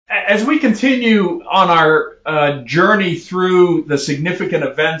as we continue on our journey through the significant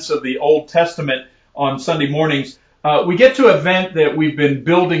events of the Old Testament on Sunday mornings, we get to an event that we've been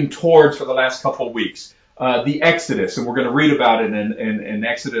building towards for the last couple of weeks, the Exodus, and we're going to read about it in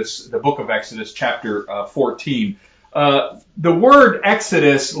Exodus, the book of Exodus, chapter 14. The word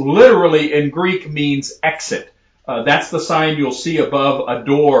Exodus literally in Greek means exit. That's the sign you'll see above a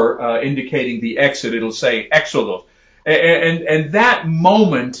door indicating the exit. It'll say Exodus. And that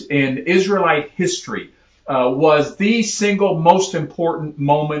moment in Israelite history was the single most important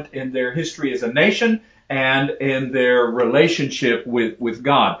moment in their history as a nation and in their relationship with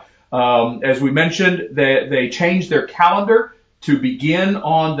God. As we mentioned, they changed their calendar to begin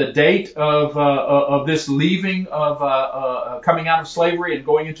on the date of this leaving of coming out of slavery and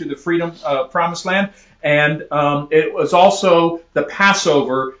going into the freedom promised land. And it was also the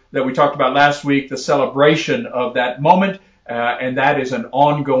Passover that we talked about last week, the celebration of that moment. And that is an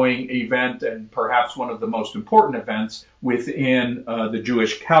ongoing event and perhaps one of the most important events within the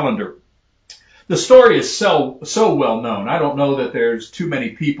Jewish calendar. The story is so well known. I don't know that there's too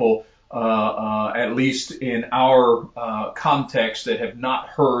many people, at least in our context, that have not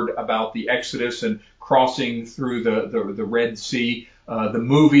heard about the Exodus and crossing through the Red Sea. The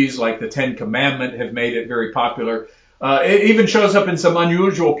movies like the Ten Commandments have made it very popular. It even shows up in some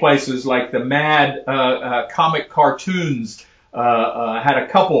unusual places like the Mad comic cartoons had a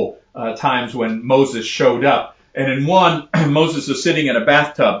couple times when Moses showed up. And in one, Moses is sitting in a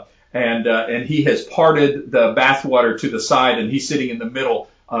bathtub and he has parted the bathwater to the side and he's sitting in the middle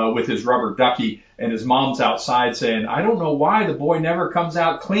with his rubber ducky, and his mom's outside saying, "I don't know why the boy never comes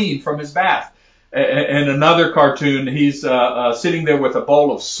out clean from his bath." And another cartoon, he's sitting there with a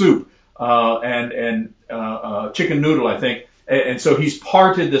bowl of soup and chicken noodle, I think. And so he's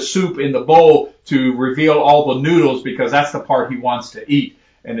parted the soup in the bowl to reveal all the noodles because that's the part he wants to eat.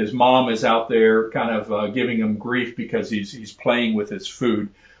 And his mom is out there kind of giving him grief because he's playing with his food.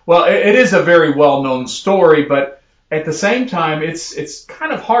 Well, it is a very well-known story, but at the same time, it's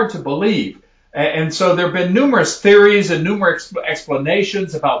kind of hard to believe. And so there have been numerous theories and numerous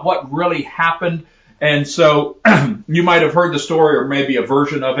explanations about what really happened. And so you might have heard the story or maybe a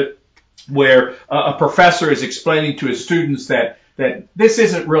version of it where a professor is explaining to his students that this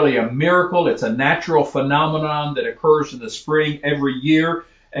isn't really a miracle. It's a natural phenomenon that occurs in the spring every year.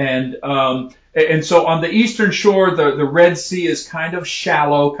 And so on the eastern shore, the Red Sea is kind of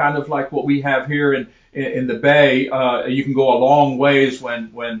shallow, kind of like what we have here in the bay. You can go a long ways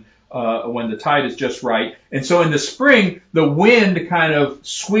when the tide is just right. And so in the spring, the wind kind of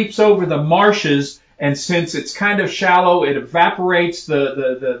sweeps over the marshes, and since it's kind of shallow, it evaporates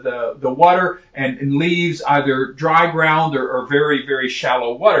the water and leaves either dry ground or very, very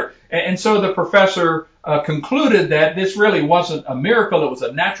shallow water. And so the professor concluded that this really wasn't a miracle. It was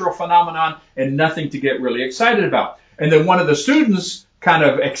a natural phenomenon and nothing to get really excited about. And then one of the students kind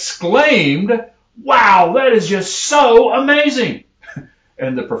of exclaimed, "Wow, that is just so amazing."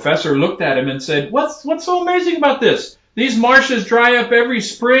 And the professor looked at him and said, What's so amazing about this? These marshes dry up every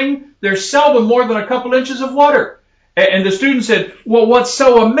spring. There's seldom more than a couple inches of water. And the student said, well, what's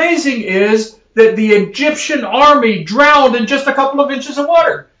so amazing is that the Egyptian army drowned in just a couple of inches of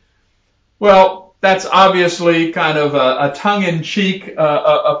water. Well, that's obviously kind of a tongue-in-cheek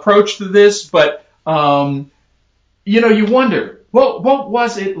approach to this, but you wonder, what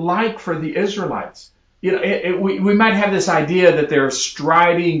was it like for the Israelites? We might have this idea that they're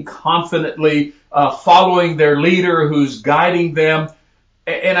striding confidently, following their leader who's guiding them.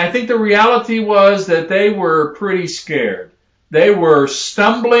 And I think the reality was that they were pretty scared. They were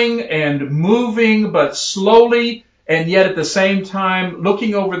stumbling and moving, but slowly, and yet at the same time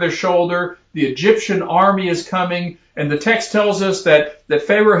looking over their shoulder. The Egyptian army is coming, and the text tells us that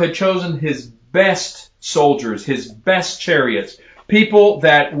Pharaoh had chosen his best soldiers, his best chariots, people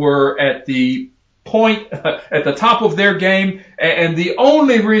that were at the point, at the top of their game, and the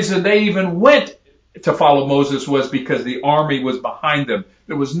only reason they even went to follow Moses was because the army was behind them.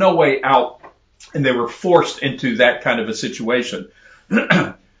 There was no way out, and they were forced into that kind of a situation.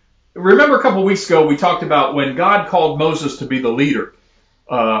 Remember a couple of weeks ago, we talked about when God called Moses to be the leader,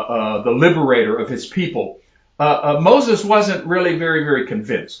 the liberator of his people. Moses wasn't really very, very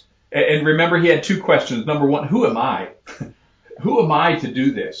convinced. And remember, he had two questions. Number one, who am I? Who am I to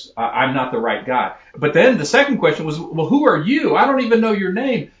do this? I'm not the right guy. But then the second question was, well, who are you? I don't even know your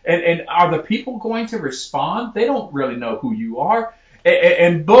name. And are the people going to respond? They don't really know who you are.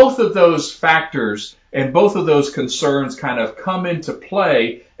 And both of those factors and both of those concerns kind of come into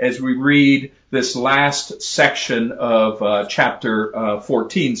play as we read this last section of chapter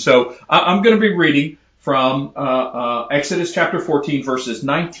 14. So I'm going to be reading from Exodus chapter 14, verses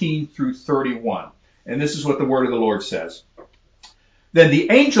 19 through 31. And this is what the word of the Lord says. Then the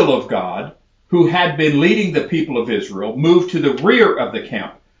angel of God, who had been leading the people of Israel, moved to the rear of the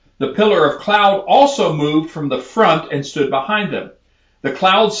camp. The pillar of cloud also moved from the front and stood behind them. The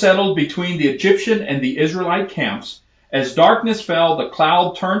cloud settled between the Egyptian and the Israelite camps. As darkness fell, the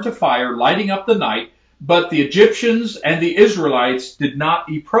cloud turned to fire, lighting up the night, but the Egyptians and the Israelites did not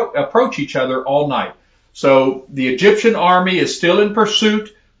approach each other all night. So the Egyptian army is still in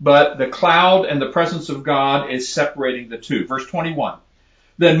pursuit, but the cloud and the presence of God is separating the two. Verse 21.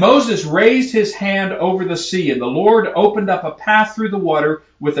 Then Moses raised his hand over the sea, and the Lord opened up a path through the water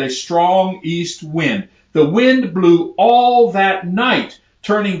with a strong east wind. The wind blew all that night,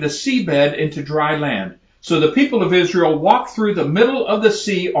 turning the seabed into dry land. So the people of Israel walked through the middle of the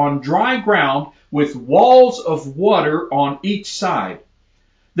sea on dry ground with walls of water on each side.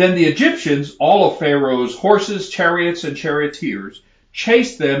 Then the Egyptians, all of Pharaoh's horses, chariots, and charioteers,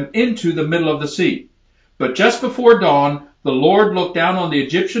 chased them into the middle of the sea. But just before dawn, the Lord looked down on the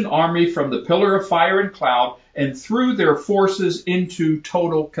Egyptian army from the pillar of fire and cloud and threw their forces into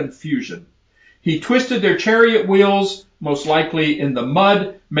total confusion. He twisted their chariot wheels, most likely in the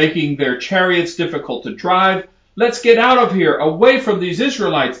mud, making their chariots difficult to drive. Let's get out of here, away from these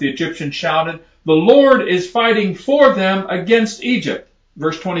Israelites, the Egyptians shouted. The Lord is fighting for them against Egypt.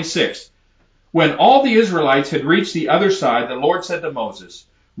 Verse 26. When all the Israelites had reached the other side, the Lord said to Moses,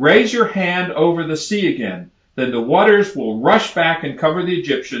 raise your hand over the sea again. Then the waters will rush back and cover the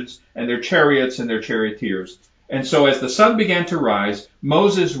Egyptians and their chariots and their charioteers. And so as the sun began to rise,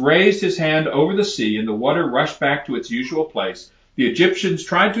 Moses raised his hand over the sea, and the water rushed back to its usual place. The Egyptians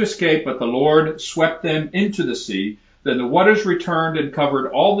tried to escape, but the Lord swept them into the sea. Then the waters returned and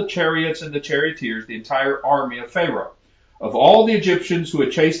covered all the chariots and the charioteers, the entire army of Pharaoh. Of all the Egyptians who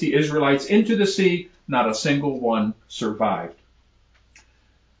had chased the Israelites into the sea, not a single one survived.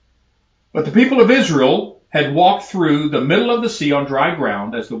 But the people of Israel had walked through the middle of the sea on dry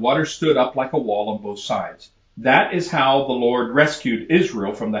ground as the water stood up like a wall on both sides. That is how the Lord rescued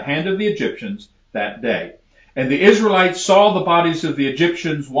Israel from the hand of the Egyptians that day. And the Israelites saw the bodies of the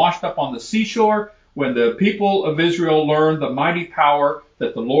Egyptians washed up on the seashore. When the people of Israel learned the mighty power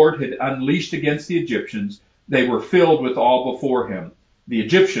that the Lord had unleashed against the Egyptians, they were filled with awe before him. The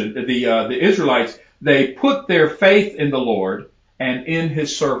Israelites, they put their faith in the Lord and in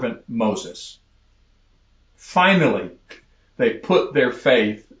his servant Moses. Finally, they put their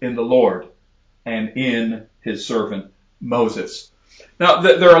faith in the Lord and in his servant Moses. Now,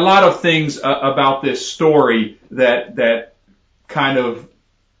 there are a lot of things about this story that kind of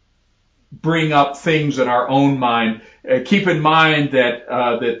bring up things in our own mind. Keep in mind that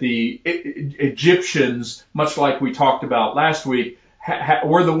the Egyptians, much like we talked about last week,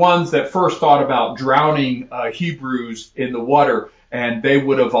 were the ones that first thought about drowning Hebrews in the water, and they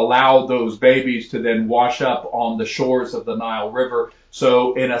would have allowed those babies to then wash up on the shores of the Nile River.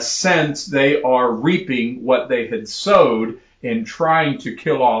 So in a sense, they are reaping what they had sowed in trying to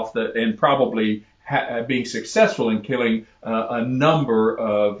kill off and probably being successful in killing a number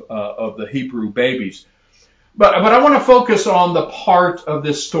of the Hebrew babies. But I want to focus on the part of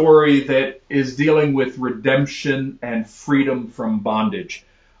this story that is dealing with redemption and freedom from bondage.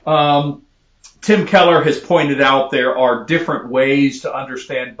 Tim Keller has pointed out there are different ways to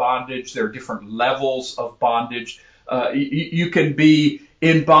understand bondage. There are different levels of bondage. You can be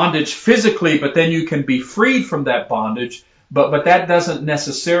in bondage physically, but then you can be freed from that bondage. But that doesn't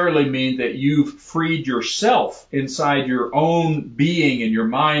necessarily mean that you've freed yourself inside your own being, in your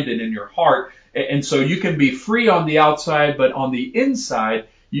mind and in your heart. And so you can be free on the outside, but on the inside,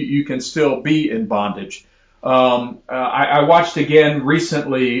 you can still be in bondage. I watched again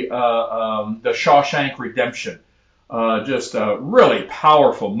recently The Shawshank Redemption, just a really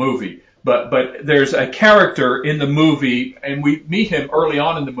powerful movie. But there's a character in the movie, and we meet him early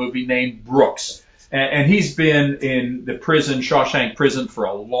on in the movie, named Brooks. And he's been in the prison, Shawshank prison, for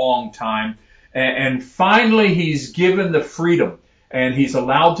a long time. And finally he's given the freedom, and he's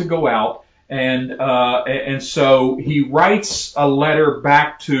allowed to go out. And so he writes a letter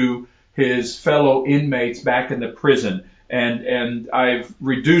back to his fellow inmates back in the prison. And I've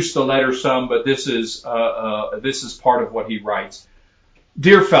reduced the letter some, but this is part of what he writes.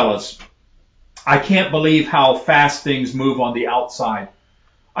 Dear fellas, I can't believe how fast things move on the outside.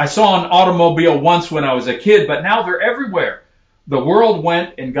 I saw an automobile once when I was a kid, but now they're everywhere. The world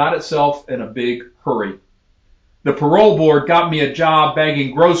went and got itself in a big hurry. The parole board got me a job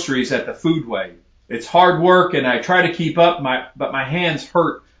bagging groceries at the Foodway. It's hard work and I try to keep up, but my hands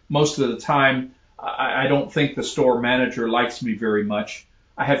hurt most of the time. I don't think the store manager likes me very much.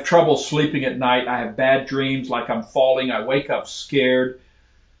 I have trouble sleeping at night. I have bad dreams like I'm falling. I wake up scared.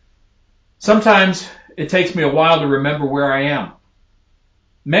 Sometimes it takes me a while to remember where I am.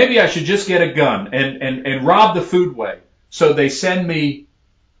 Maybe I should just get a gun and rob the foodway. So they send me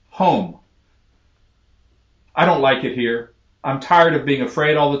home. I don't like it here. I'm tired of being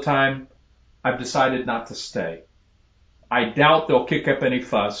afraid all the time. I've decided not to stay. I doubt they'll kick up any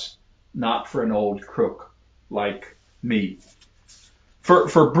fuss, not for an old crook like me.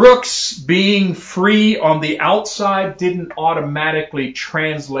 For Brooks, being free on the outside didn't automatically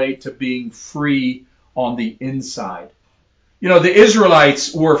translate to being free on the inside. You know, the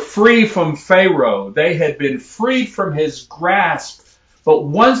Israelites were free from Pharaoh. They had been freed from his grasp. But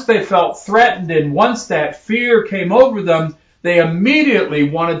once they felt threatened and once that fear came over them, they immediately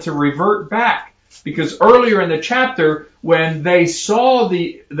wanted to revert back. Because earlier in the chapter, when they saw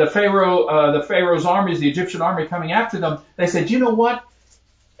the Pharaoh's armies, the Egyptian army coming after them, they said, you know what?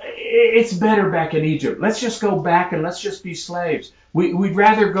 It's better back in Egypt. Let's just go back and let's just be slaves. We'd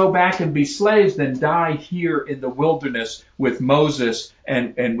rather go back and be slaves than die here in the wilderness with Moses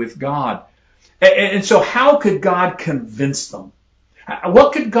and with God. And so how could God convince them?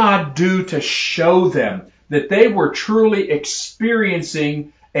 What could God do to show them that they were truly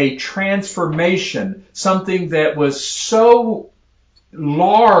experiencing a transformation, something that was so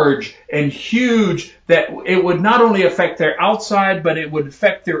large and huge that it would not only affect their outside, but it would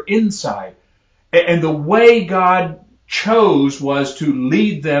affect their inside? And the way God chose was to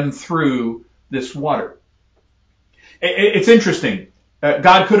lead them through this water. It's interesting.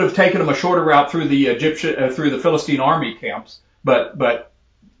 God could have taken them a shorter route through the Philistine army camps, but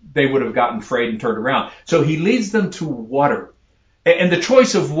they would have gotten afraid and turned around. So he leads them to water. And the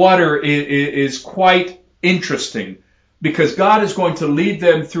choice of water is quite interesting because God is going to lead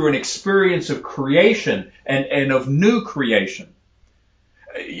them through an experience of creation and of new creation.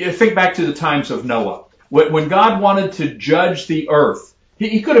 You think back to the times of Noah. When God wanted to judge the earth,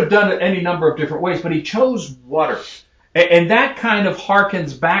 he could have done it any number of different ways, but he chose water. And that kind of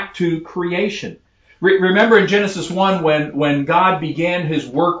harkens back to creation. Remember in Genesis 1 when God began his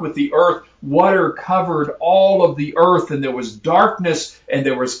work with the earth, water covered all of the earth and there was darkness and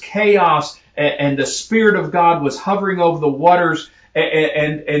there was chaos and the Spirit of God was hovering over the waters.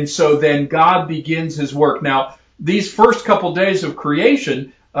 And so then God begins his work. Now, these first couple days of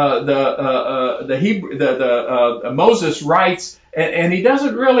creation, Moses writes, and he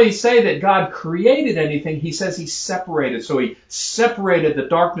doesn't really say that God created anything. He says he separated. So he separated the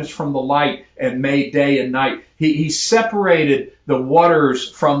darkness from the light and made day and night. He separated the waters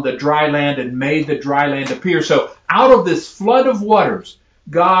from the dry land and made the dry land appear. So out of this flood of waters,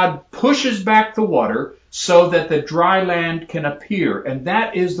 God pushes back the water so that the dry land can appear. And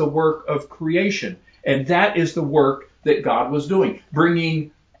that is the work of creation. And that is the work that God was doing,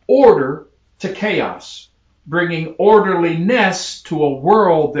 bringing order to chaos, bringing orderliness to a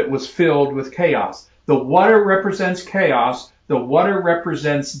world that was filled with chaos. The water represents chaos, the water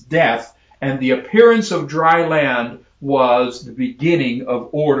represents death, and the appearance of dry land was the beginning of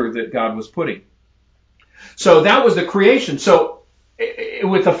order that God was putting. So that was the creation. So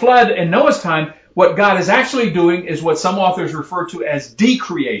with the flood in Noah's time, what God is actually doing is what some authors refer to as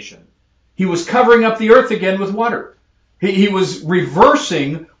decreation. He was covering up the earth again with water. He was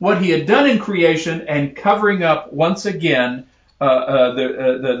reversing what he had done in creation and covering up once again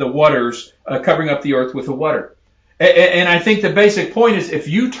the waters, covering up the earth with the water. And I think the basic point is if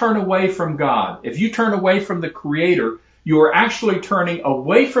you turn away from God, if you turn away from the Creator, you are actually turning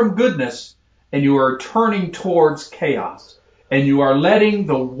away from goodness and you are turning towards chaos. And you are letting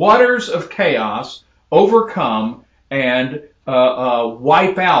the waters of chaos overcome and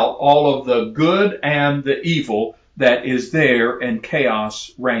wipe out all of the good and the evil that is there, and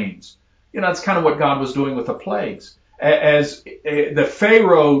chaos reigns. You know, that's kind of what God was doing with the plagues. As the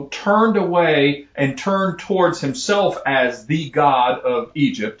Pharaoh turned away and turned towards himself as the God of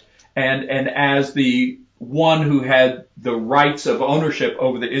Egypt and as the one who had the rights of ownership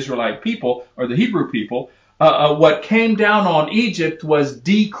over the Israelite people or the Hebrew people, what came down on Egypt was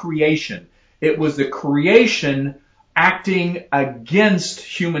decreation. It was the creation acting against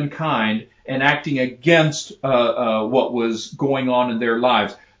humankind and acting against what was going on in their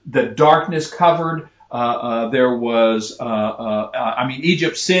lives. The darkness covered. There was,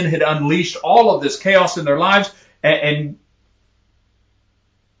 Egypt's sin had unleashed all of this chaos in their lives, and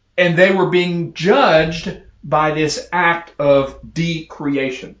they were being judged by this act of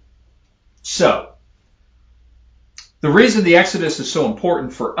decreation. So, the reason the Exodus is so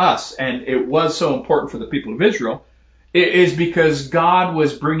important for us, and it was so important for the people of Israel, is because God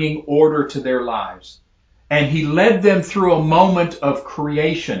was bringing order to their lives. And he led them through a moment of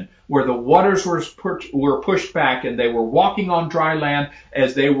creation where the waters were pushed back and they were walking on dry land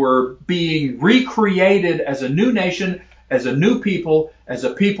as they were being recreated as a new nation, as a new people, as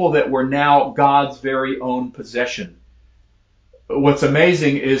a people that were now God's very own possession. What's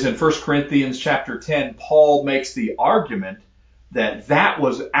amazing is in 1 Corinthians chapter 10, Paul makes the argument that that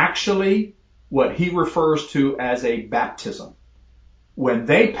was actually what he refers to as a baptism. When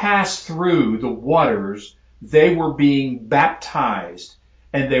they passed through the waters, they were being baptized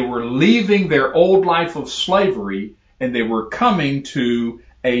and they were leaving their old life of slavery and they were coming to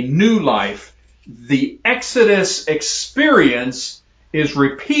a new life. The Exodus experience is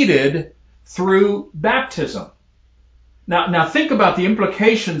repeated through baptism. Now think about the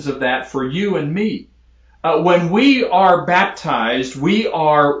implications of that for you and me. When we are baptized, we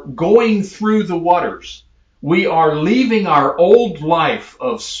are going through the waters. We are leaving our old life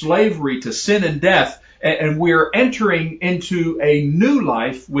of slavery to sin and death, and we're entering into a new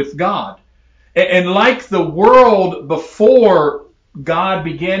life with God. And like the world before God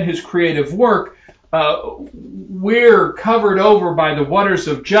began his creative work, we're covered over by the waters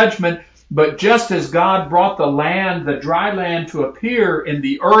of judgment. But just as God brought the dry land to appear in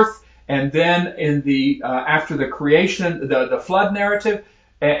the earth, and then in the after the creation, the flood narrative,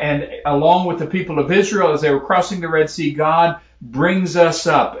 and along with the people of Israel as they were crossing the Red Sea, God brings us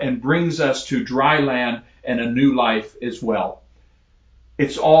up and brings us to dry land and a new life as well.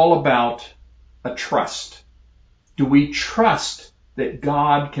 It's all about a trust. Do we trust that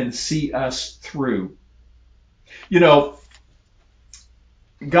God can see us through? You know,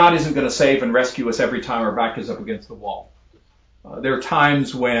 God isn't going to save and rescue us every time our back is up against the wall. There are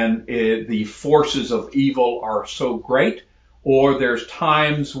times when the forces of evil are so great, or there's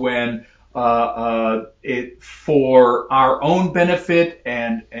times when for our own benefit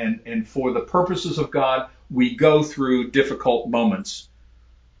and for the purposes of God, we go through difficult moments.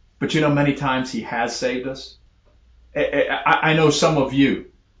 But you know, many times he has saved us. I know some of you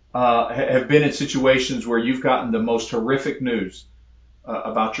have been in situations where you've gotten the most horrific news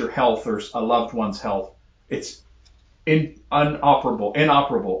about your health or a loved one's health. It's inoperable,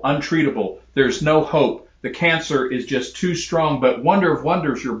 untreatable. There's no hope. The cancer is just too strong. But wonder of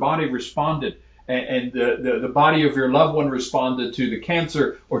wonders, your body responded, and the body of your loved one responded to the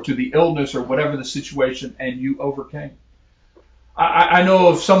cancer or to the illness or whatever the situation, and you overcame. I know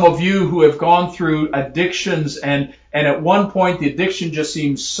of some of you who have gone through addictions, and at one point the addiction just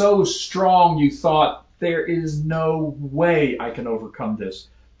seemed so strong you thought, there is no way I can overcome this.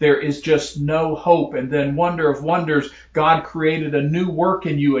 There is just no hope. And then wonder of wonders, God created a new work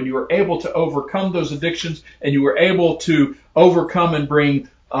in you and you were able to overcome those addictions and you were able to overcome and bring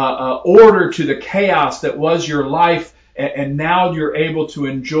order to the chaos that was your life. And now you're able to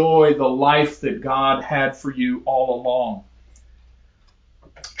enjoy the life that God had for you all along.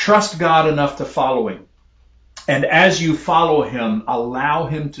 Trust God enough to follow him. And as you follow him, allow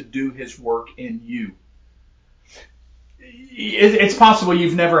him to do his work in you. It's possible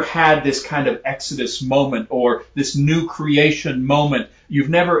you've never had this kind of Exodus moment or this new creation moment. You've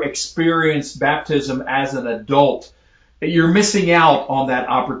never experienced baptism as an adult. You're missing out on that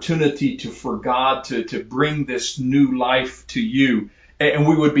opportunity for God to bring this new life to you. And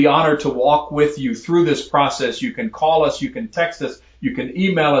we would be honored to walk with you through this process. You can call us, you can text us, you can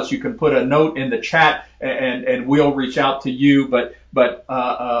email us, you can put a note in the chat, and we'll reach out to you. But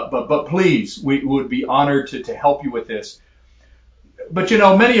please, we would be honored to help you with this. But you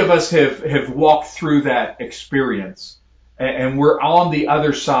know, many of us have walked through that experience, and we're on the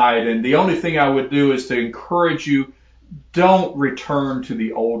other side. And the only thing I would do is to encourage you, don't return to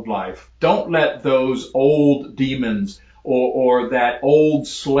the old life. Don't let those old demons or that old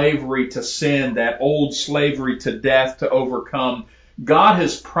slavery to sin, that old slavery to death to overcome. God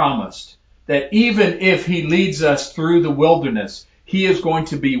has promised that even if he leads us through the wilderness, he is going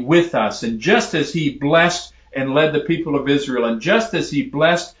to be with us. And just as he blessed and led the people of Israel, and just as he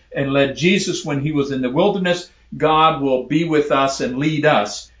blessed and led Jesus when he was in the wilderness, God will be with us and lead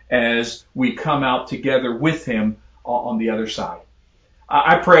us as we come out together with him on the other side.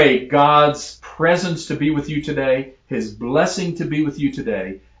 I pray God's presence to be with you today, his blessing to be with you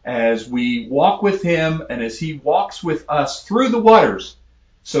today, as we walk with him and as he walks with us through the waters,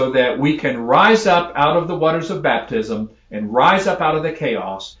 so that we can rise up out of the waters of baptism and rise up out of the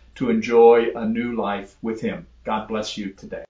chaos to enjoy a new life with him. God bless you today.